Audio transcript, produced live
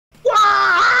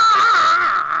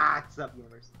up,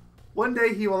 gamers? One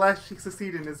day he will actually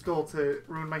succeed in his goal to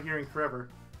ruin my hearing forever.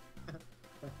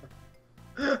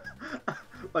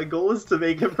 My goal is to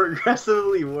make it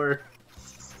progressively worse.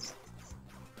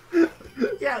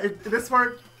 Yeah, this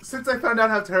part, since I found out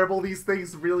how terrible these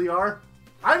things really are,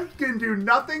 I'm gonna do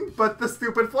nothing but the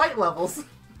stupid flight levels.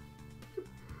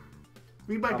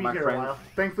 We might be here a while.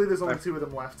 Thankfully, there's only 2 of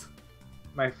them left.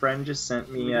 My friend just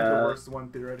sent me. The worst one,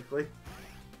 theoretically.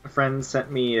 A friend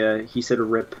sent me. He said a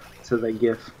rip to the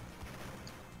GIF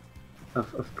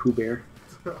of Pooh Bear.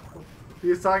 He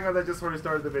was talking about that just when he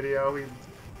started the video. He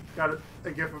got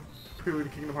a GIF of Pooh in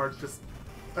Kingdom Hearts. Just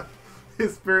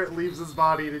his spirit leaves his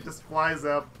body and it just flies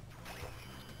up.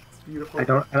 It's beautiful.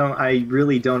 I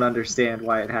really don't understand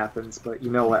why it happens, but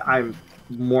you know what? I'm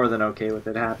more than okay with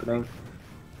it happening.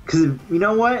 Because you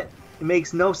know what? It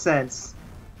makes no sense.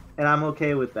 And I'm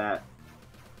okay with that.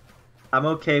 I'm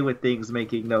okay with things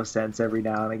making no sense every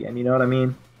now and again. You know what I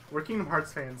mean? We're Kingdom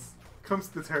Hearts fans. Comes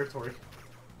to the territory.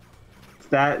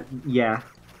 That, yeah.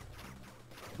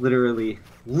 Literally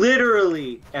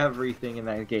everything in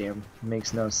that game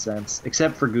makes no sense.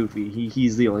 Except for Goofy.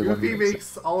 He's the only one who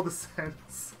makes all the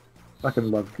sense. Fucking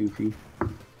love Goofy.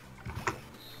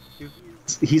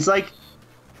 He's like...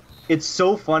 It's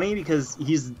so funny because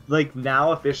he's like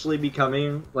now officially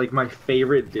becoming like my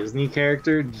favorite Disney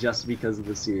character just because of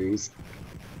the series.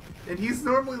 And he's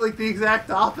normally like the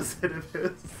exact opposite of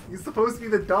this. He's supposed to be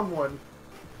the dumb one.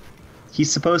 He's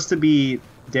supposed to be,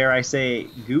 dare I say,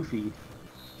 goofy.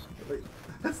 Like,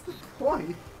 that's the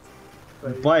point.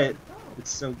 But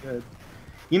it's so good.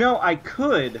 You know, I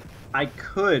could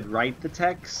write the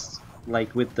text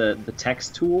like with the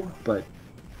text tool, but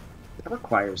that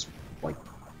requires like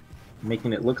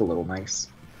making it look a little nice.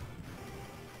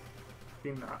 I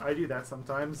mean, I do that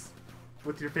sometimes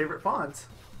with your favorite font.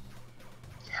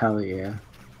 Hell yeah.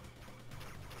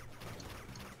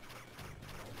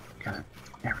 Got it.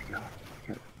 There we go.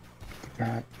 Get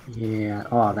that. Yeah.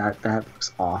 Oh, that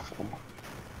looks awful.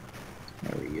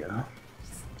 There we go.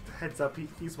 Just heads up,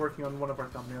 he's working on one of our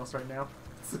thumbnails right now.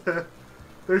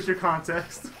 There's your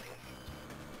context.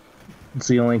 It's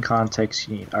the only context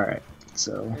you need. Alright,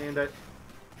 so... And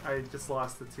I just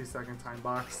lost the 2-second time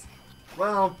box.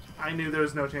 Well, I knew there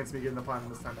was no chance of me getting the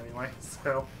platinum this time anyway,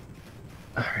 so...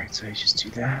 Alright, so I just do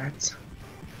that.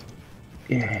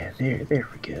 Yeah, there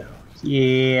we go.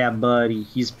 Yeah, buddy.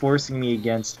 He's forcing me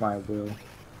against my will.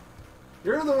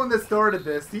 You're the one that started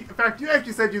this. In fact, you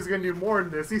actually said you was going to do more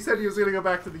than this. He said he was going to go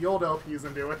back to the old LPs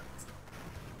and do it.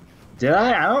 Did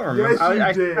I? I don't remember.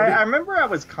 Yes, you did. I remember I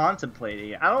was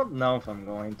contemplating. I don't know if I'm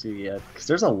going to yet, because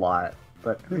there's a lot.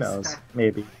 But who knows?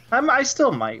 Maybe. I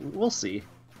still might. We'll see.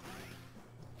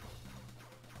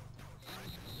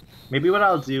 Maybe what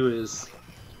I'll do is...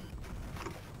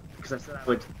 Because I said I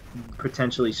would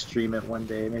potentially stream it one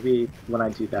day. Maybe when I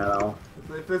do that, I'll...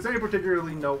 If there's any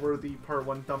particularly noteworthy Part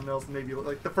 1 thumbnails, maybe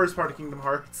like the first part of Kingdom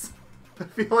Hearts. I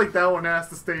feel like that one has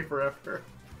to stay forever.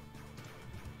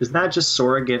 Isn't that just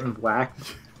Sora getting black?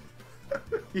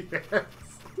 Yes.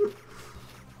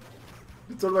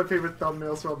 It's one of my favorite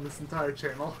thumbnails from this entire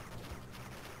channel.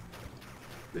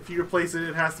 If you replace it,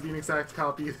 it has to be an exact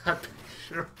copy of that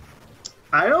picture.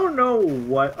 I don't know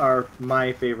what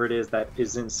my favorite is that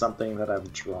isn't something that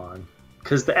I've drawn.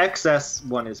 Because the XS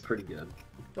one is pretty good.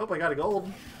 Oh, I got a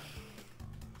gold.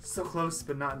 So close,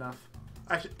 but not enough.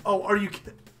 Actually, oh, are you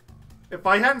kidding? If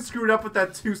I hadn't screwed up with that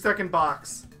 2-second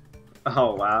box...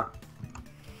 Oh, wow.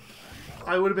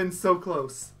 I would have been so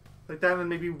close. Like that and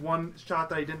maybe one shot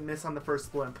that I didn't miss on the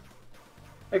first blimp.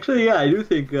 Actually, yeah, I do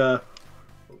think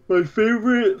my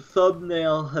favorite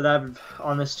thumbnail that I've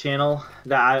on this channel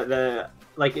that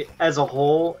like as a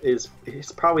whole is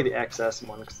probably the XS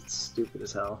one because it's stupid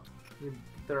as hell. I mean,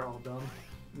 they're all dumb.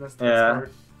 And that's the best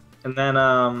part. And then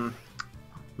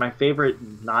my favorite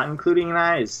not including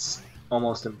that is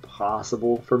almost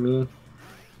impossible for me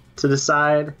to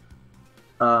decide.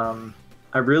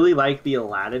 I really like the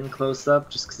Aladdin close-up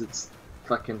just because it's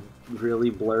fucking really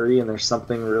blurry and there's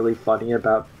something really funny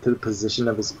about the position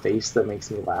of his face that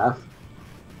makes me laugh.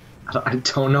 I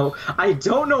don't know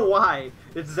why.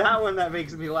 It's that one that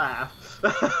makes me laugh.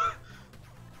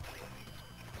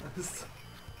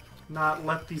 Not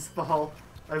let these fall.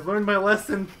 I've learned my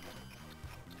lesson.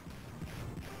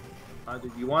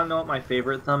 Do you want to know what my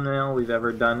favorite thumbnail we've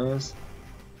ever done is?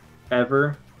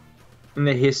 Ever? In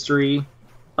the history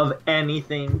of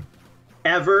anything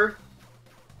ever?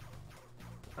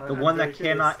 The one that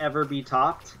cannot ever be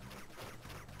topped?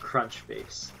 Crunch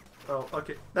face. Oh,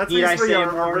 okay. That's basically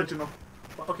our original.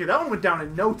 Okay, that one went down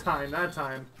in no time that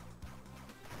time.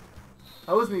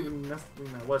 I wasn't even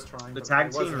I was trying. The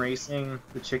tag team racing,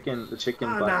 the chicken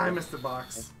Ah, butt. nah, I missed the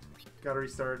box. Gotta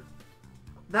restart.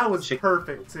 That was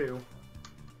perfect, too.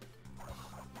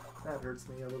 That hurts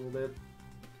me a little bit.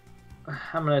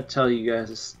 I'm gonna tell you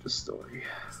guys the story.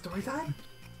 Story time?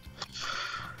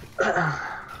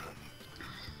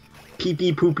 Pee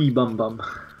pee poopy bum bum.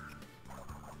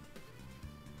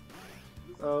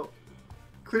 So,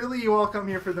 clearly you all come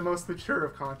here for the most mature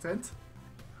of content.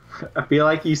 I feel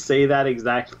like you say that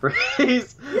exact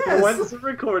phrase Yes. once a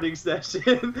recording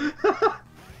session.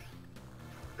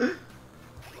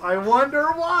 I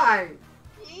wonder why!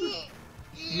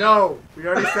 No! We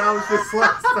already established this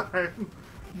last time.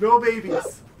 No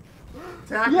babies.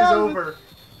 Attack is over.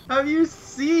 Have you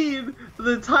seen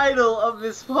the title of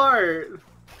this part?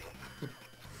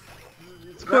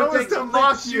 That was to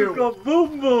mock you! Go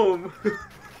boom boom!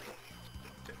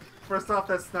 First off,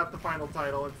 that's not the final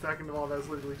title, and second of all, that was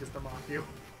literally just to mock you.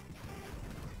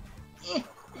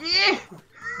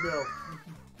 No.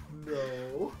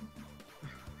 No.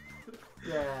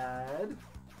 Dad.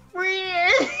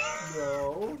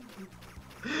 No.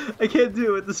 I can't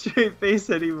do it with the straight face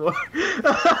anymore.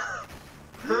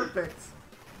 Perfect.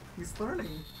 He's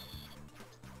learning.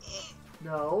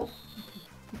 No.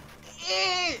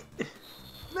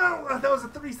 No, that was a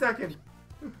 3-second.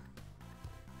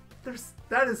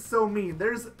 That is so mean.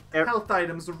 There's health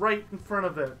items right in front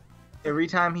of it. Every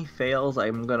time he fails,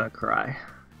 I'm gonna cry.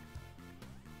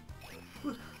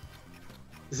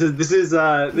 This is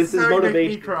motivation. Make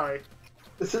me cry.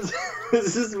 This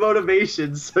is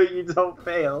motivation, so you don't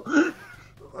fail.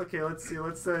 Okay, let's see.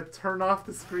 Let's turn off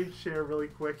the screen share really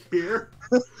quick here.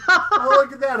 Oh,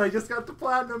 look at that! I just got the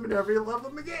platinum in every level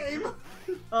in the game.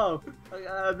 Oh,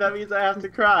 that means I have to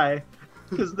cry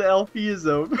because the LP is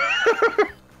over.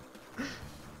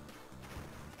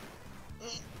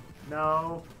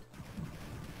 No.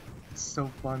 It's so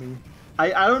funny.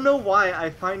 I don't know why I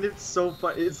find it so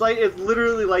funny. It's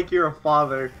literally like you're a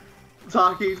father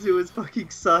talking to his fucking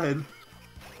son.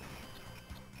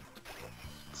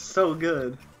 It's so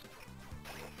good.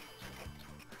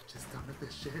 Just done with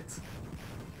this shit.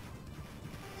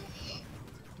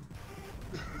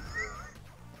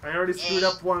 I already screwed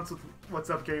up once with What's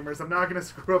Up Gamers. I'm not gonna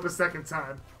screw up a second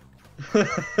time.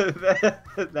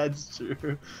 That's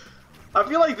true. I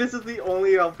feel like this is the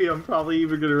only LP I'm probably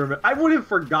even gonna remember. I would have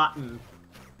forgotten.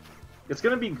 It's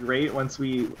gonna be great once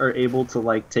we are able to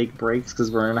like take breaks because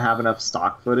we're gonna have enough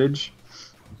stock footage,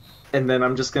 and then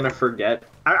I'm just gonna forget.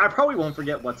 I probably won't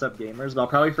forget What's Up Gamers, but I'll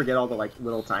probably forget all the like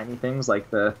little tiny things like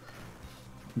the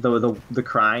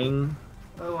crying.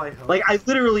 Oh, I hope. Like I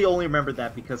literally only remembered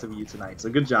that because of you tonight. So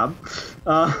good job.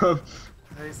 I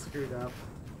screwed up.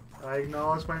 I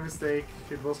acknowledge my mistake.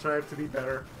 It will strive to be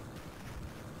better.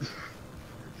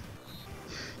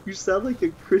 You sound like a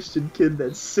Christian kid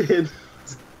that sinned.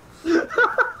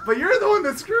 But you're the one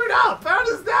that screwed up! How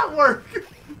does that work?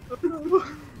 I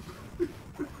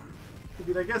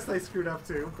mean, I guess I screwed up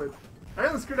too, but I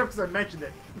only screwed up because I mentioned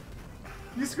it.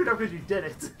 You screwed up because you did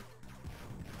it.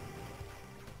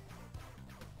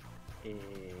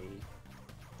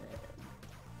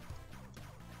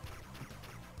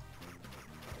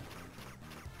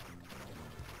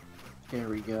 There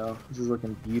we go. This is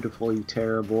looking beautiful, you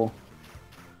terrible.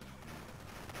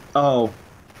 Oh,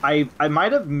 I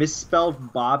might have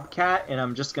misspelled Bobcat, and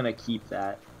I'm just gonna keep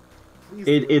that.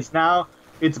 It's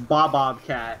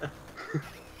Bobcat.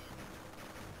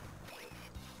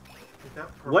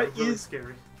 What really is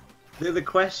scary? The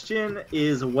question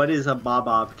is, what is a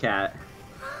Bobcat?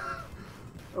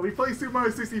 Are we playing Super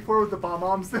Mario 64 with the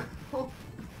bomb-oms now?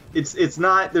 It's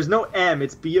not. There's no M.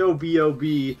 It's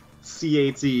BOBOBCAT.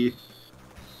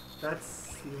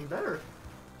 That's even better.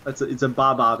 It's a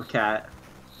Bobcat.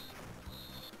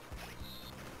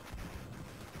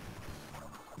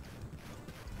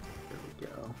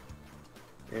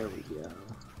 There we go.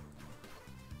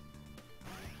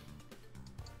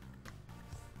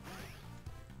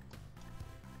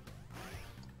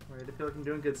 Alright, I feel like I'm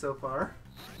doing good so far.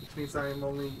 Which means I can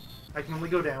only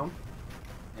go down.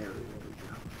 There we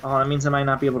go. Oh, that means I might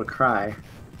not be able to cry.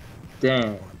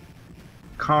 Dang.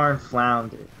 Karn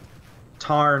floundered.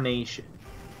 Tarnation.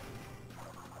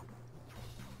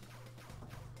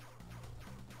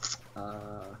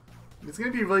 It's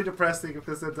gonna be really depressing if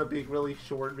this ends up being really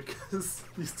short because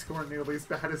these two aren't nearly as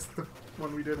bad as the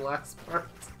one we did last part.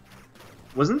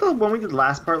 Wasn't the one we did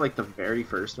last part like the very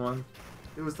first one?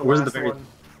 It was the last one.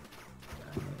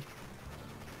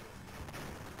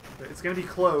 It's gonna be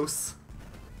close.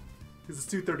 Because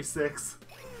it's 236.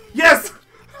 Yes!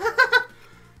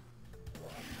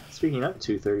 Speaking of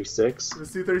 236. It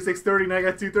was 236.30 and I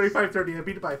got 235.30. I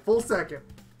beat it by a full second.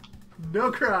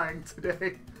 No crying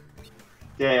today.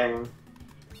 Dang.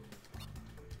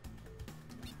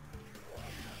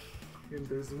 And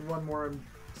there's one more. I'm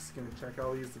just gonna check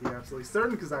all these to be absolutely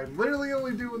certain because I'm literally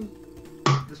only doing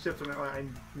the shift on it. I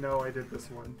know I did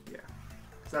this one. Yeah.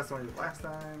 So that's what I did last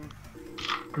time.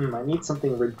 I need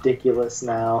something ridiculous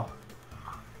now.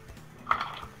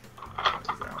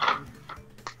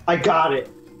 I got it.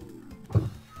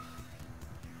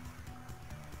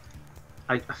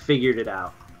 I figured it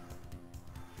out.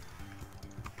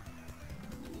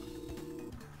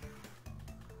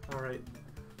 Alright.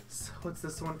 So what's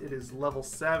this one? It is level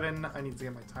 7. I need to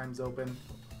get my times open.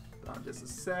 Just a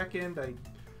second. I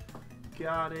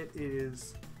got it. It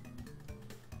is...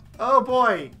 Oh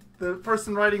boy! The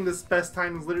person writing this best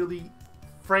time is literally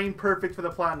frame perfect for the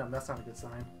platinum. That's not a good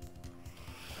sign.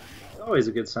 Always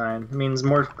a good sign. It means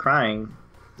more crying.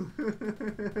 Too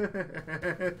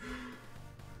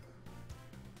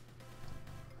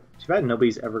bad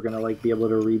nobody's ever gonna like be able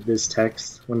to read this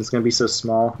text when it's gonna be so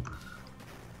small.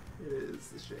 It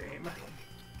is a shame.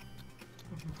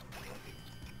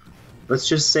 Let's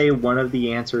just say one of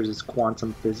the answers is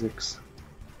quantum physics.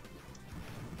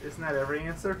 Isn't that every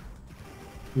answer?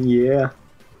 Yeah.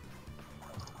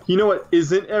 You know what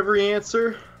isn't every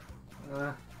answer?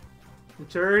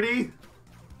 Maturity?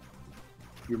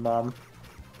 Your mom.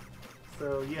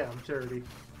 So yeah, maturity.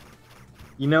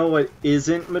 You know what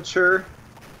isn't mature?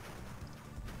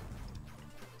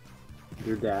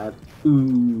 Your dad.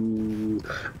 Ooh.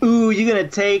 Ooh, you gonna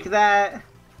take that?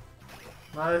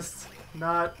 Must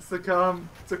not succumb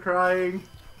to crying.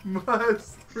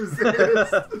 Must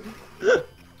resist.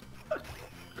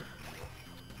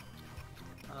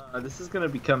 This is gonna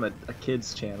become a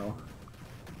kid's channel.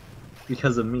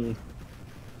 Because of me.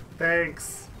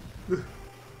 Thanks.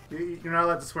 You're not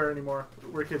allowed to swear anymore.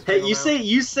 We're kids. Hey, you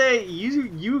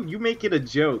make it a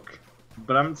joke,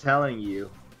 but I'm telling you,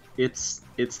 it's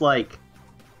like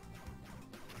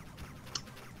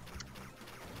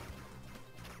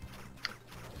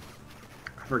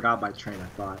I forgot my train of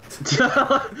thought.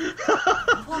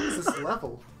 How long is this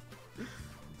level?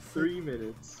 3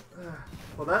 minutes.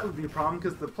 Well, that would be a problem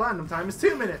because the platinum time is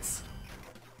 2 minutes.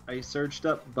 I searched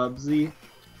up Bubsy,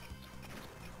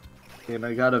 and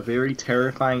I got a very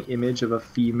terrifying image of a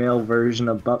female version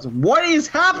of Bubsy. What is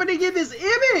happening in this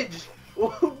image?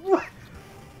 What?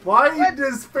 Why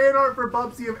does fan art for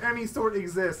Bubsy of any sort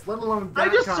exist, let alone that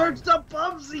I just kind? searched up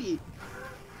Bubsy!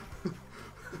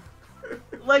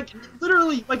 Like,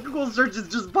 literally, my Google search is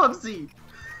just Bubsy!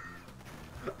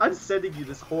 I'm sending you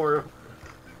this horror.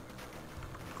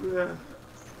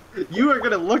 You are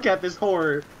gonna look at this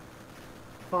horror.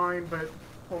 Fine, but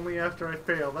only after I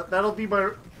fail. That'll be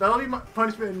my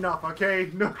punishment enough,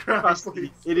 okay? No crying, please.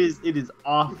 It is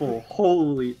awful.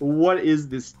 Holy, what is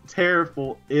this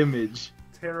terrible image?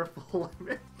 Terrible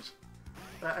image.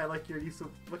 I like your use of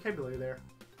vocabulary there.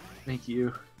 Thank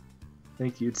you.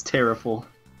 Thank you, it's terrible.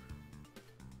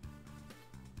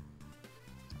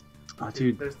 Oh,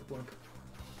 dude. There's the blimp.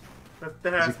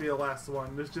 That has to be the last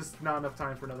one. There's just not enough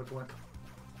time for another blimp.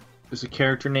 There's a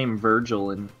character named Virgil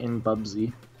in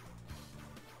Bubsy.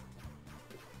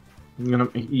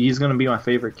 He's gonna be my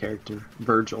favorite character,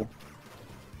 Virgil.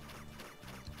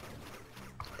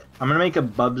 I'm gonna make a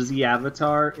Bubsy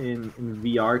avatar in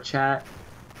VR chat.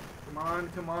 Come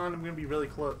on, I'm gonna be really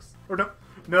close. Or no,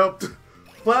 nope.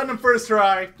 Platinum first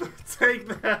try. Take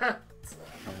that.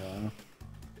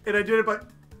 And I did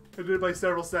it by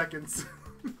several seconds.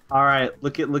 All right,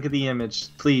 look at the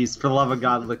image, please. For the love of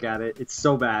God, look at it. It's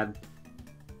so bad.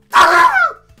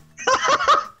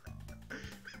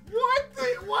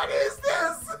 What is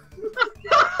this?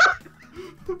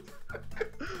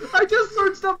 I just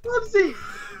searched up Bubsy.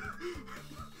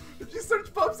 Did you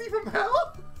search Bubsy from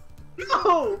hell?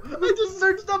 No, I just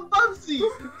searched up Bubsy.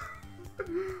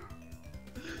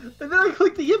 And then I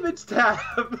clicked the image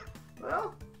tab.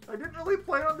 Well, I didn't really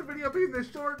plan on the video being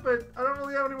this short, but I don't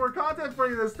really have any more content for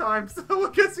you this time, so I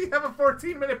guess we have a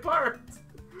 14-minute part.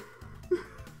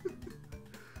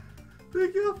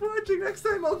 Thank you all for watching. Next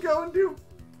time I'll go and do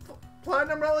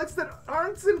platinum relics that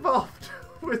aren't involved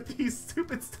with these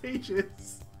stupid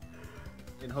stages.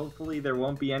 And hopefully there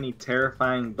won't be any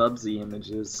terrifying Bubsy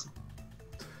images.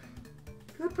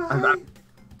 Goodbye.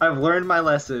 I've learned my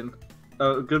lesson.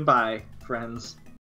 Oh, goodbye, friends.